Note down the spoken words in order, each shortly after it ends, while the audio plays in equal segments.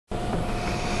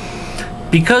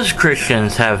Because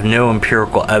Christians have no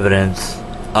empirical evidence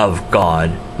of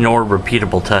God, nor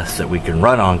repeatable tests that we can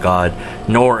run on God,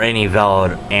 nor any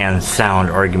valid and sound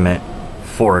argument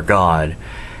for God,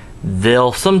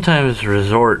 they'll sometimes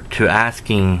resort to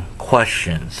asking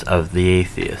questions of the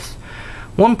atheist.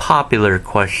 One popular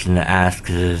question to ask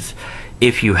is,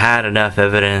 if you had enough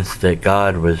evidence that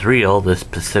God was real, this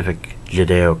specific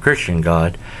Judeo-Christian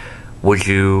God, would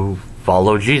you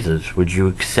follow Jesus? Would you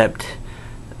accept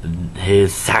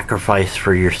his sacrifice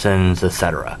for your sins,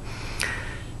 etc.?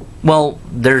 Well,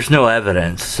 there's no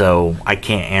evidence, so I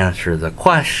can't answer the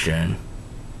question.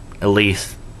 At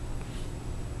least,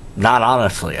 not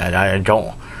honestly. I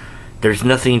don't. There's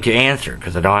nothing to answer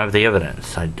because I don't have the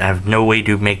evidence. I have no way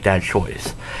to make that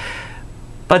choice.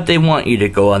 But they want you to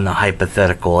go on the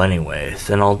hypothetical anyways,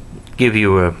 and I'll give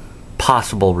you a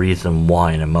possible reason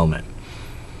why in a moment.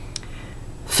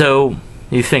 So,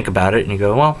 you think about it and you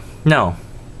go, well, no,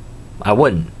 I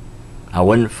wouldn't. I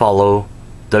wouldn't follow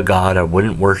the God. I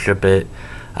wouldn't worship it.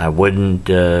 I wouldn't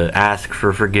ask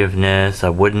for forgiveness. I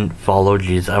wouldn't follow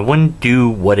Jesus. I wouldn't do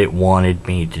what it wanted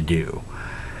me to do.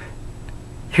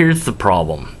 Here's the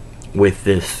problem with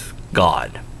this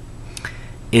God.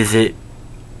 Is it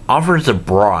offers a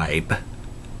bribe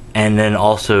and then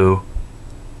also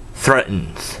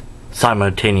threatens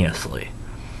simultaneously.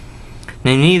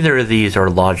 Now, neither of these are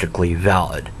logically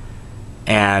valid,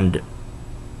 and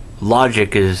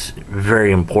logic is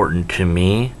very important to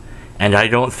me, and I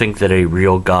don't think that a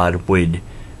real God would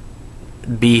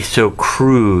be so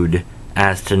crude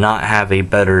as to not have a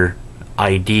better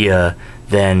idea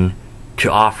than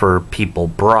to offer people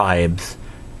bribes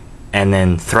and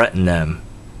then threaten them.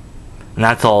 And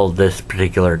that's all this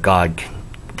particular God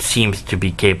seems to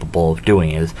be capable of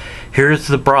doing, is here's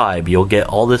the bribe, you'll get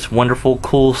all this wonderful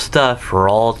cool stuff for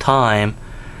all time,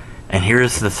 and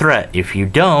here's the threat, if you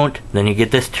don't, then you get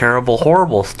this terrible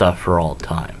horrible stuff for all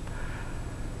time.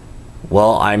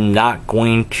 Well, I'm not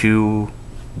going to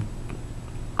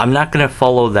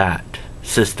follow that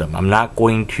system. I'm not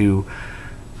going to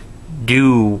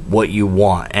do what you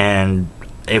want, and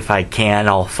if I can,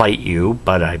 I'll fight you,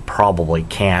 but I probably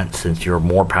can't since you're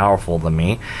more powerful than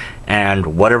me.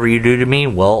 And whatever you do to me,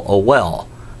 well, oh well.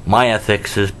 My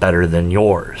ethics is better than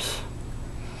yours.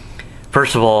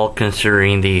 First of all,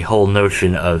 considering the whole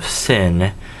notion of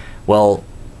sin, well,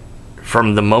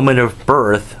 from the moment of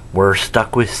birth, we're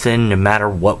stuck with sin no matter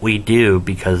what we do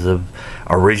because of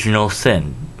original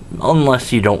sin.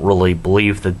 Unless you don't really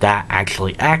believe that that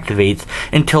actually activates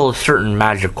until a certain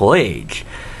magical age,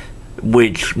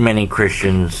 which many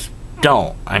Christians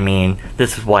don't. I mean,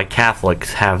 this is why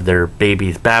Catholics have their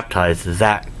babies baptized, is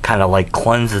that kind of like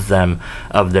cleanses them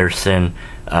of their sin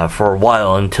for a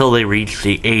while until they reach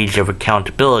the age of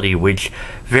accountability, which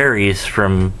varies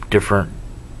from different,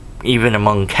 even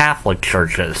among Catholic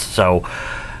churches. So,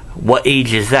 what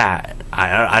age is that?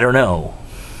 I don't know.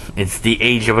 It's the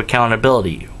age of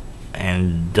accountability.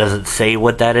 And does it say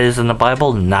what that is in the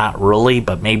Bible? Not really,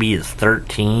 but maybe it's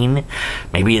 13,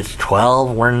 maybe it's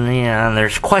 12,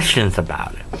 there's questions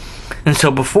about it. And so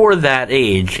before that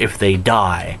age, if they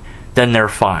die, then they're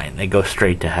fine. They go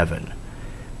straight to heaven.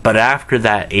 But after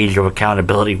that age of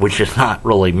accountability, which is not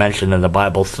really mentioned in the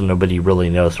Bible, so nobody really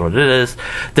knows what it is,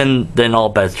 then all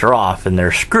bets are off and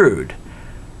they're screwed.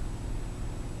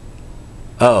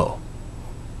 Oh,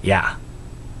 yeah.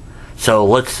 So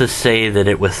let's just say that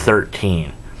it was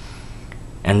 13,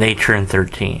 and they turned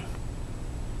 13.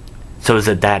 So is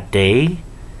it that day?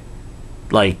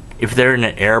 Like, if they're in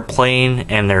an airplane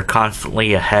and they're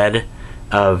constantly ahead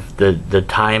of the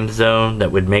time zone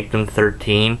that would make them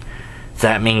 13, does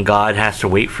that mean God has to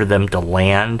wait for them to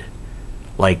land?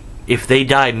 Like, if they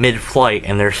die mid-flight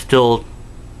and they're still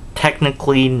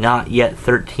technically not yet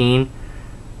 13,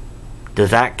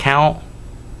 does that count?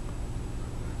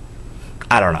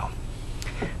 I don't know.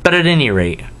 But at any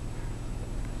rate,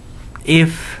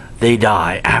 if they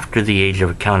die after the age of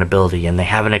accountability and they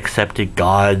haven't accepted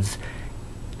God's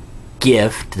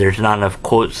gift, there's not enough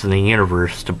quotes in the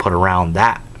universe to put around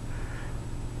that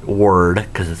word,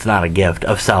 because it's not a gift,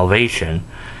 of salvation,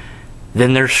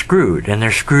 then they're screwed, and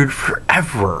they're screwed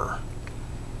forever.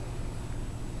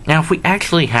 Now, if we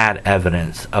actually had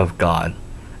evidence of God,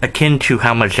 akin to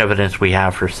how much evidence we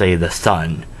have for, say, the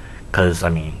sun, because, I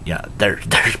mean, yeah,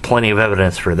 there's plenty of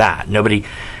evidence for that. Nobody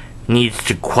needs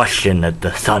to question that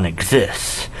the sun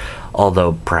exists,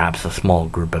 although perhaps a small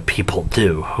group of people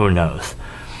do. Who knows?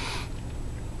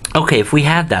 Okay, if we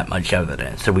had that much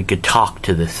evidence, and we could talk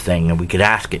to this thing, and we could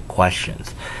ask it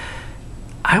questions,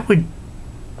 I would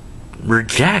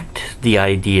reject the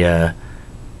idea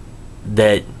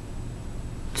that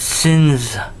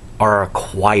sins are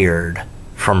acquired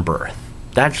from birth.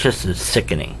 That's just as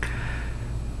sickening.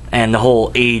 And the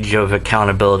whole age of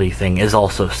accountability thing is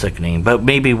also sickening. But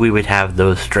maybe we would have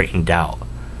those straightened out.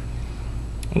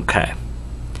 Okay.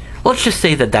 Let's just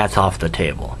say that that's off the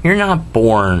table. You're not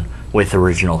born with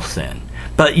original sin.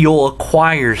 But you'll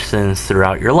acquire sins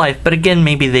throughout your life. But again,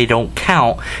 maybe they don't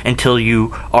count until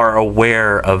you are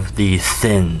aware of these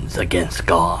sins against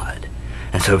God.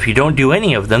 And so if you don't do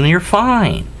any of them, you're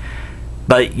fine.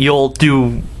 But you'll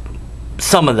do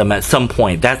some of them at some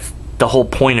point. That's the whole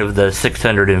point of the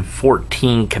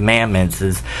 614 commandments,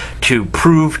 is to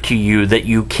prove to you that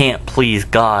you can't please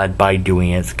God by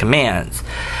doing His commands.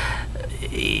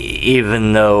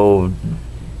 Even though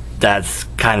that's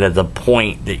kind of the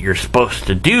point, that you're supposed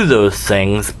to do those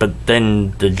things, but then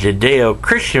the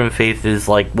Judeo-Christian faith is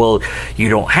like, well, you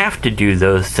don't have to do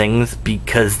those things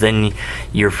because then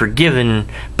you're forgiven,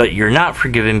 but you're not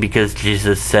forgiven because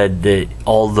Jesus said that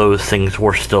all those things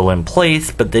were still in place,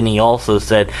 but then He also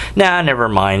said, nah, never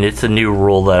mind, it's a new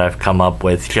rule that I've come up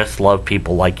with, just love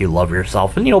people like you love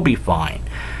yourself and you'll be fine.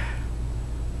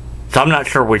 So I'm not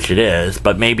sure which it is,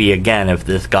 but maybe again, if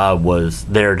this God was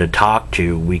there to talk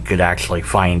to, we could actually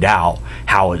find out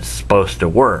how it's supposed to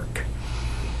work.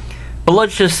 But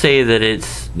let's just say that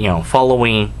it's,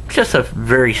 following just a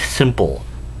very simple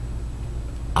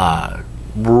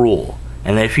rule.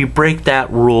 And if you break that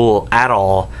rule at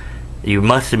all, you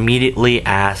must immediately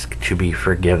ask to be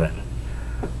forgiven.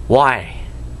 Why?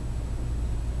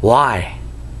 Why?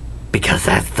 Because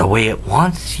that's the way it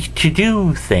wants you to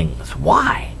do things.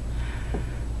 Why?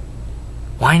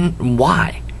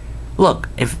 Why? Look,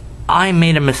 if I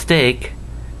made a mistake,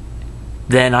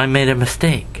 then I made a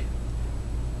mistake.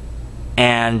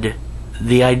 And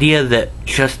the idea that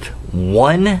just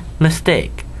one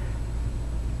mistake,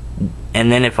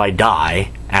 and then if I die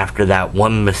after that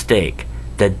one mistake,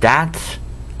 that's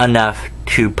enough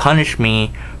to punish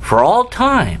me for all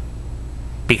time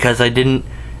because I didn't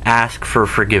ask for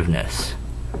forgiveness.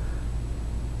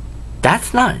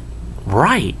 That's not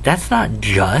right. That's not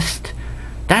just.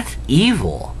 That's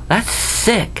evil. That's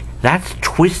sick. That's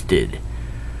twisted.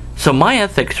 So my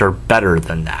ethics are better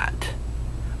than that.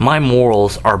 My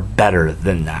morals are better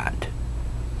than that.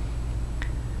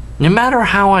 No matter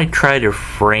how I try to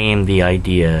frame the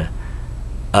idea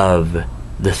of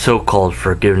the so-called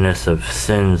forgiveness of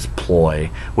sins ploy,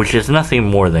 which is nothing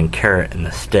more than carrot and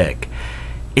the stick,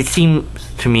 it seems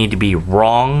to me to be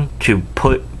wrong to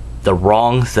put the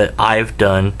wrongs that I've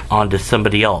done onto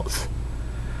somebody else.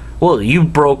 Well, you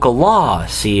broke a law,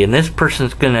 see, and this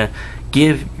person's gonna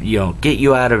get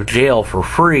you out of jail for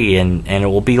free, and it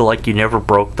will be like you never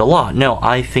broke the law. No,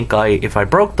 I think if I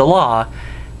broke the law,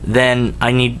 then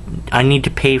I need to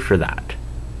pay for that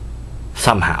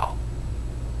somehow.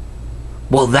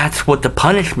 Well, that's what the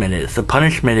punishment is. The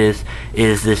punishment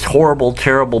is this horrible,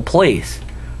 terrible place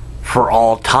for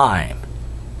all time.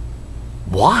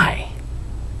 Why?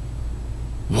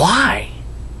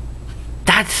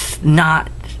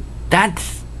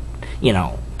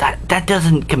 That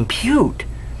doesn't compute.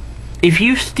 If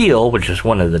you steal, which is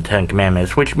one of the 10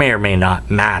 Commandments, which may or may not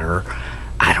matter,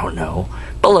 I don't know,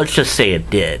 but let's just say it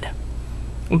did.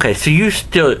 Okay, so you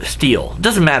still steal. It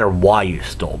doesn't matter why you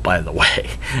stole, by the way.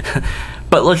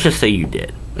 But let's just say you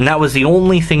did. And that was the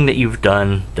only thing that you've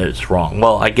done that's wrong.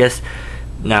 Well, I guess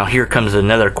now here comes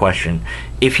another question.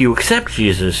 If you accept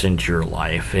Jesus into your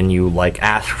life and you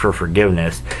ask for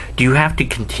forgiveness, do you have to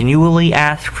continually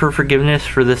ask for forgiveness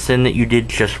for the sin that you did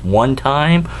just one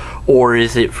time? Or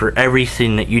is it for every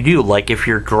sin that you do? Like if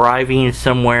you're driving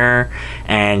somewhere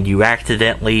and you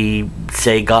accidentally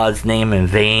say God's name in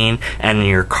vain and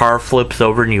your car flips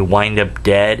over and you wind up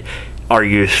dead, are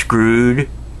you screwed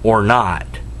or not?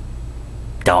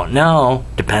 Don't know.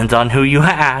 Depends on who you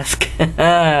ask.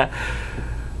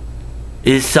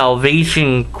 Is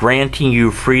salvation granting you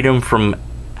freedom from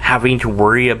having to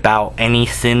worry about any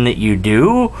sin that you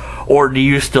do? Or do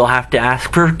you still have to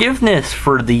ask forgiveness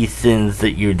for these sins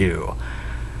that you do?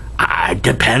 It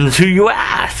depends who you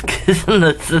ask. It's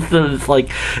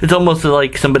almost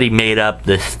like somebody made up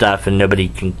this stuff and nobody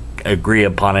can agree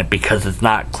upon it because it's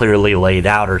not clearly laid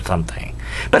out or something.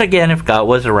 But again, if God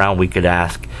was around, we could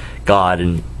ask God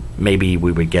and maybe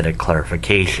we would get a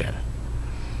clarification.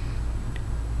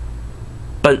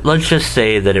 But let's just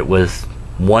say that it was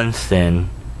one sin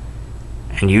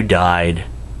and you died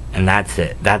and that's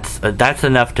it. That's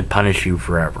enough to punish you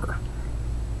forever.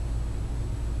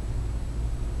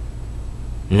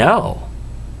 No.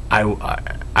 I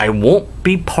won't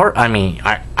be part.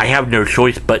 I have no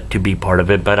choice but to be part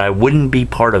of it, but I wouldn't be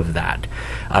part of that.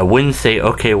 I wouldn't say,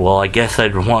 okay, well, I guess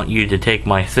I'd want you to take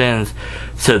my sins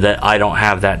so that I don't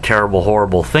have that terrible,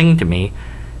 horrible thing to me,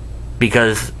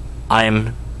 because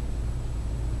I'm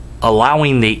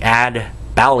allowing the ad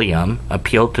ballium,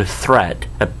 appeal to threat,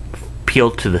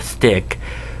 appeal to the stick,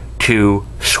 to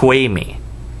sway me.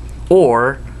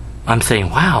 Or I'm saying,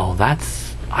 wow,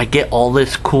 I get all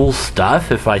this cool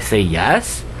stuff if I say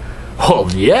yes?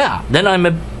 Well, yeah.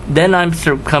 Then I'm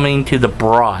succumbing to the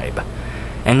bribe.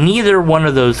 And neither one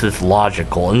of those is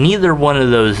logical, and neither one of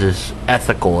those is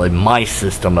ethical in my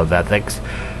system of ethics.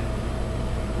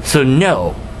 So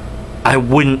no, I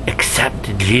wouldn't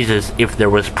accept Jesus if there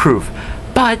was proof.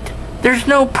 But there's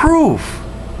no proof.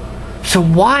 So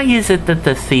why is it that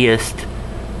the theist,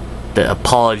 the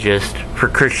apologist for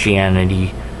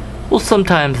Christianity, will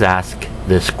sometimes ask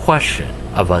this question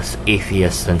of us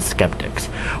atheists and skeptics?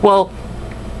 Well,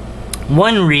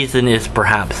 one reason is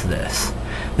perhaps this.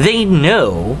 They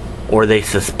know, or they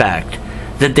suspect,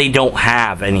 that they don't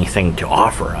have anything to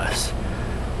offer us.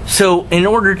 So in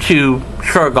order to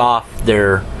shrug off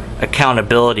their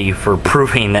accountability for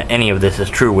proving that any of this is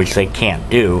true, which they can't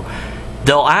do,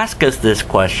 they'll ask us this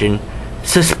question,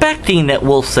 suspecting that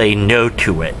we'll say no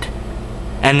to it.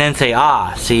 And then say,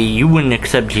 see, you wouldn't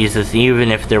accept Jesus even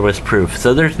if there was proof.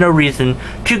 So there's no reason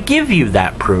to give you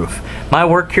that proof. My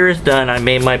work here is done. I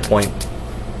made my point.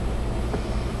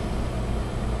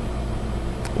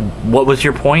 What was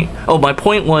your point? Oh, my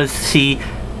point was, see,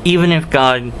 even if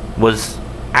God was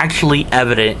actually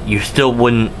evident, you still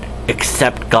wouldn't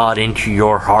accept God into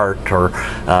your heart or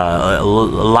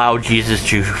allow Jesus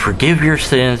to forgive your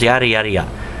sins, yada, yada,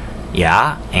 yada.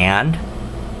 Yeah, and?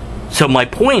 So my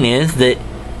point is that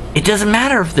it doesn't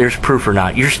matter if there's proof or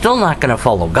not. You're still not going to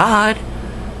follow God.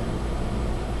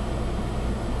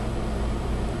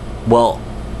 Well,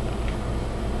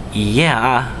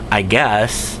 yeah, I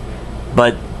guess.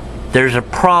 But there's a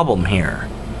problem here.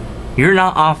 You're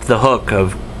not off the hook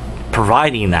of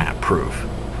providing that proof.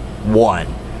 One.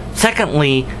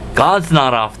 Secondly, God's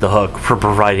not off the hook for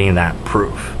providing that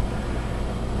proof.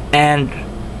 And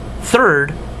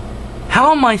third,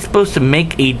 how am I supposed to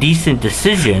make a decent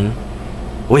decision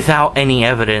without any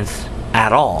evidence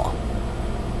at all?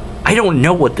 I don't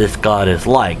know what this God is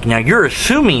like. Now, you're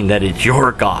assuming that it's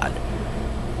your God.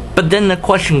 But then the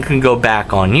question can go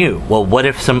back on you. Well, what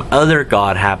if some other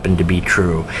God happened to be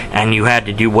true, and you had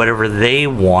to do whatever they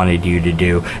wanted you to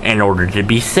do in order to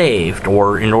be saved,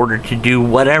 or in order to do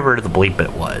whatever the bleep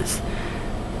it was?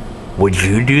 Would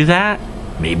you do that?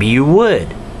 Maybe you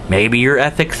would. Maybe your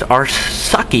ethics are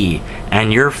sucky,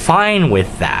 and you're fine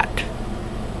with that.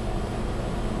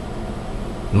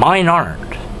 Mine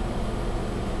aren't.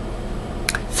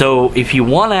 So if you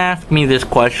want to ask me this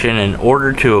question in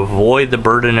order to avoid the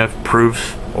burden of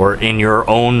proof, or in your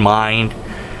own mind,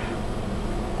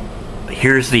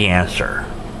 here's the answer.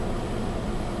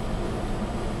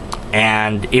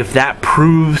 And if that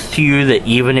proves to you that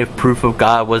even if proof of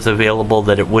God was available,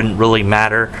 that it wouldn't really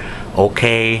matter,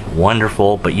 okay,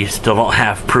 wonderful, but you still don't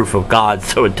have proof of God,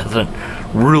 so it doesn't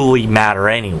really matter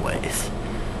anyways.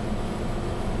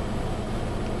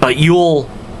 But you'll,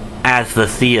 as the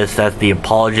theist, as the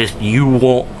apologist, you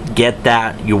won't get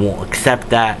that, you won't accept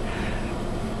that,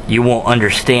 you won't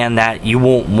understand that, you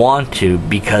won't want to,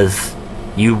 because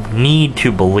you need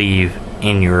to believe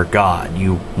in your God.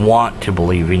 You want to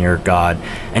believe in your God,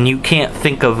 and you can't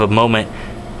think of a moment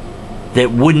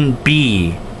that wouldn't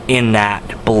be in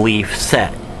that belief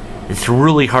set. It's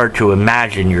really hard to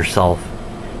imagine yourself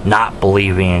not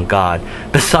believing in God.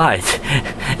 Besides,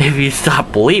 if you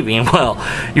stop believing, well,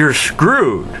 you're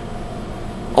screwed.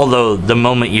 Although the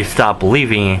moment you stop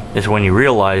believing is when you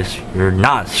realize you're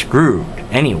not screwed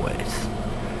anyways.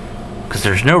 Because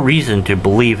there's no reason to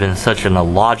believe in such an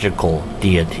illogical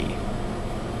deity.